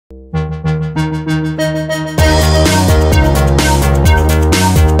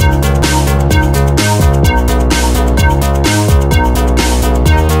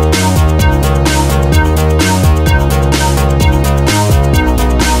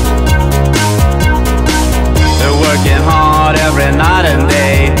Every night and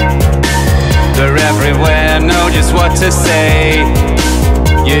day, they're everywhere, know just what to say.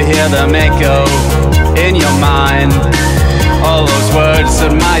 You hear them echo in your mind, all those words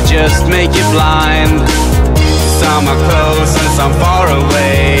that might just make you blind. Some are close and some far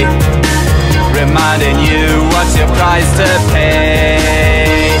away, reminding you what's your price to pay.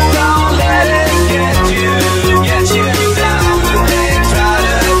 Don't let it get you down when they try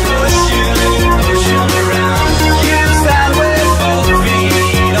to push you around. You stand with both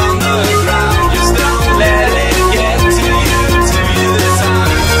feet on the ground. Just don't let it get to you this time.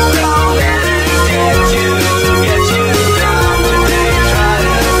 Don't let it get you down when they try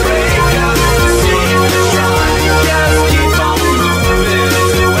to break up the secret shrine. Just keep on moving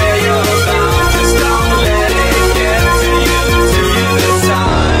to where you're bound. Just don't let it get to you this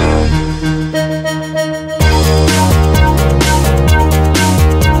time.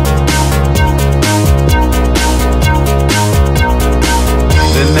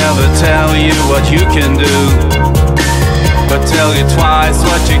 They never tell you what you can do, but tell you twice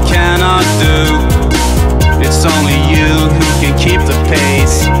what you cannot do. It's only you who can keep the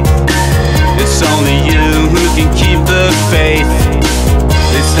pace. It's only you who can keep the faith.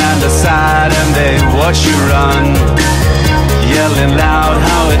 They stand aside and they watch you run, yelling loud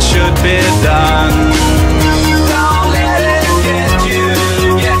how it should be done.